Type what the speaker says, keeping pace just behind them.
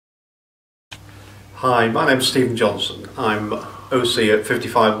Hi, my name's Stephen Johnson. I'm OC at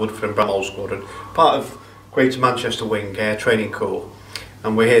 55 Woodford and Bramhall Squadron, part of Greater Manchester Wing Air Training Corps,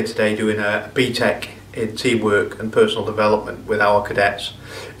 and we're here today doing a BTEC in teamwork and personal development with our cadets.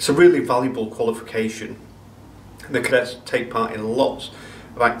 It's a really valuable qualification. The cadets take part in lots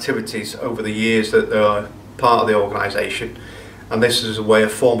of activities over the years that they're part of the organisation, and this is a way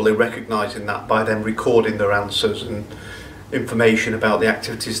of formally recognising that by them recording their answers and information about the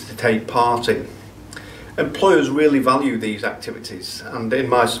activities they take part in. Employers really value these activities, and in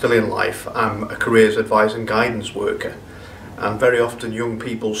my civilian life I'm a careers advice and guidance worker, and very often young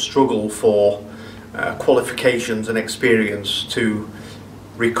people struggle for qualifications and experience to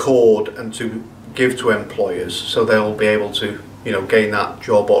record and to give to employers, so they'll be able to gain that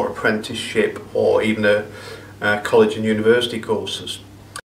job or apprenticeship or even a college and university courses.